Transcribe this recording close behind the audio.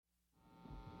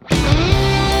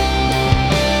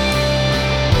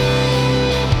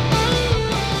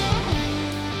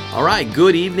right,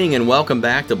 good evening and welcome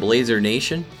back to Blazer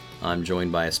Nation. I'm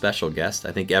joined by a special guest.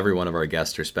 I think every one of our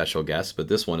guests are special guests, but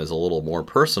this one is a little more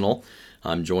personal.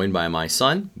 I'm joined by my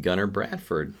son, Gunnar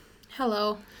Bradford.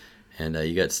 Hello. And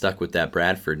you got stuck with that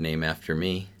Bradford name after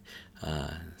me,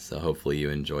 so hopefully you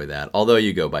enjoy that. Although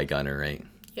you go by Gunnar, right?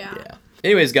 Yeah.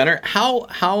 Anyways, Gunnar,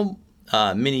 how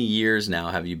many years now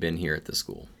have you been here at the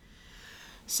school?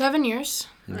 7 years.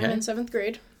 Okay. I'm in 7th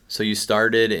grade. So you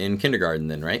started in kindergarten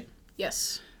then, right?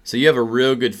 Yes. So you have a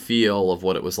real good feel of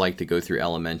what it was like to go through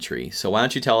elementary. So why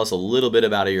don't you tell us a little bit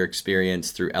about your experience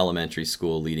through elementary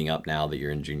school leading up now that you're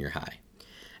in junior high?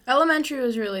 Elementary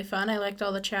was really fun. I liked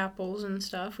all the chapels and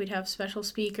stuff. We'd have special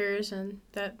speakers, and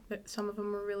that some of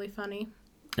them were really funny.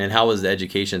 And how was the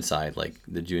education side? Like,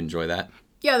 did you enjoy that?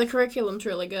 Yeah, the curriculum's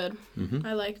really good. Mm-hmm.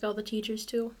 I liked all the teachers,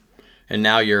 too. And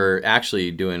now you're actually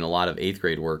doing a lot of 8th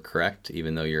grade work, correct?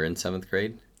 Even though you're in 7th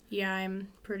grade? Yeah, I'm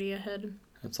pretty ahead.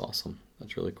 That's awesome.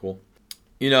 That's really cool.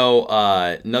 You know,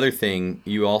 another thing,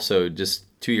 you also just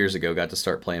 2 years ago got to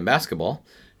start playing basketball.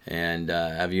 And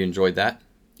have you enjoyed that?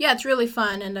 Yeah, it's really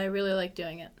fun, and I really like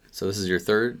doing it. So this is your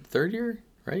third year,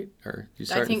 right? Or you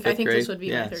start in 5th grade? I think this would be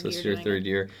my third year. Yeah, so this is your third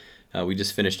year. We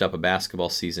just finished up a basketball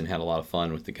season, had a lot of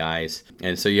fun with the guys.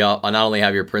 And so you not only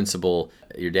have your principal,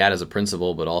 your dad as a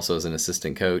principal, but also as an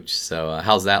assistant coach. So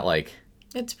how's that like?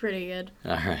 It's pretty good.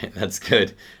 All right, that's good.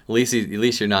 At least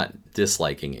you're not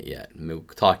disliking it yet. We'll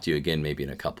talk to you again maybe in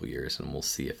a couple years, and we'll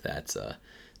see if that's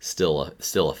still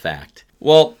a fact.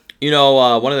 Well, you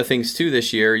know, one of the things too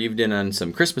this year, you've done on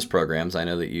some Christmas programs. I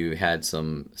know that you had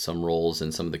some roles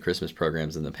in some of the Christmas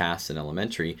programs in the past in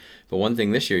elementary. But one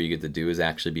thing this year you get to do is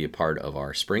actually be a part of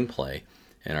our spring play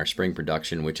and our spring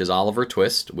production, which is Oliver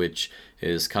Twist, which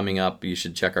is coming up. You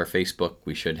should check our Facebook.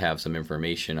 We should have some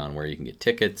information on where you can get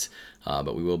tickets.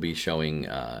 But we will be showing,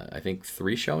 I think,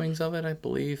 3 showings of it, I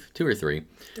believe. 2 or 3.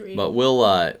 3. But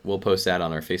we'll post that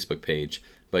on our Facebook page.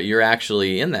 But you're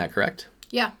actually in that, correct?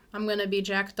 Yeah, I'm going to be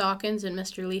Jack Dawkins and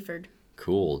Mr. Leaford.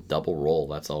 Cool. Double role.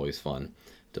 That's always fun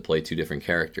to play 2 different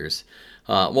characters.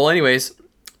 Well, anyways,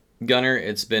 Gunnar,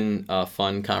 it's been a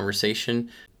fun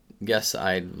conversation. Guess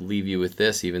I'd leave you with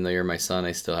this. Even though you're my son,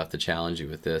 I still have to challenge you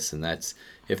with this. And that's,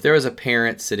 if there was a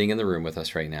parent sitting in the room with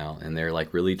us right now and they're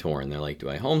like really torn. They're like, do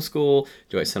I homeschool?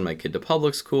 Do I send my kid to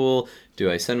public school?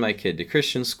 Do I send my kid to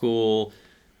Christian school?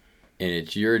 And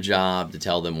it's your job to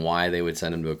tell them why they would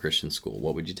send them to a Christian school.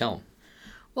 What would you tell them?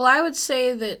 Well, I would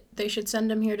say that they should send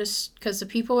them here because the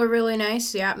people are really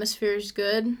nice, the atmosphere is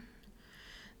good,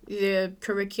 the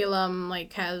curriculum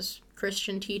has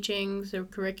Christian teachings, the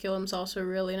curriculum's also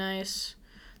really nice,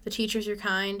 the teachers are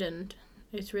kind, and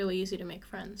it's really easy to make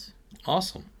friends.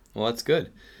 Awesome. Well, that's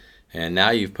good. And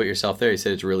now you've put yourself there. You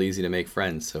said it's really easy to make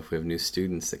friends. So if we have new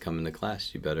students that come into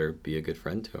class, you better be a good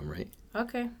friend to them, right?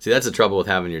 Okay. See, that's the trouble with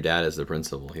having your dad as the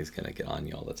principal. He's going to get on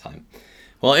you all the time.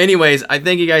 Well, anyways, I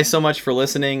thank you guys so much for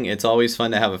listening. It's always fun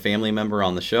to have a family member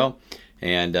on the show.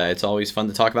 And it's always fun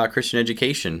to talk about Christian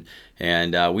education.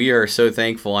 And we are so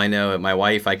thankful. I know my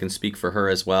wife, I can speak for her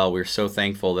as well. We're so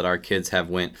thankful that our kids have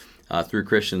went through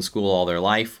Christian school all their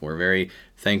life. We're very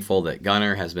thankful that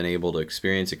Gunnar has been able to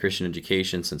experience a Christian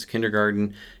education since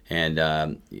kindergarten.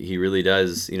 And he really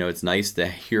does, it's nice to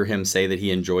hear him say that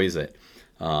he enjoys it.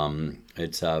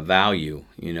 It's value.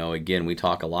 Again, we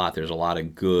talk a lot. There's a lot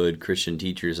of good Christian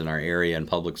teachers in our area and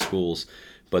public schools.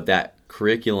 But that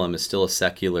curriculum is still a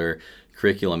secular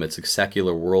curriculum. It's a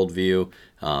secular worldview.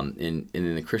 In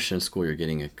the Christian school, you're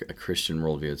getting a Christian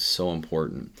worldview. It's so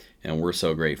important, and we're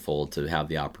so grateful to have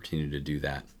the opportunity to do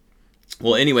that.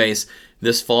 Well, anyways,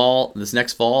 this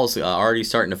next fall is already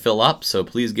starting to fill up, so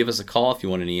please give us a call if you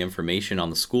want any information on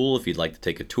the school, if you'd like to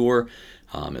take a tour.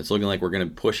 It's looking like we're going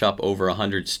to push up over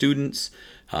 100 students.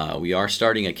 We are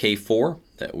starting a K-4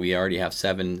 that we already have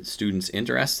 7 students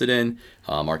interested in.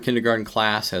 Our kindergarten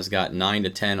class has got 9 to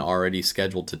 10 already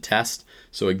scheduled to test.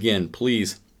 So again,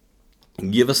 please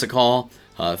give us a call.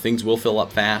 Things will fill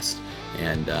up fast,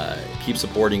 and keep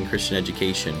supporting Christian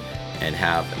education, and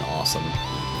have an awesome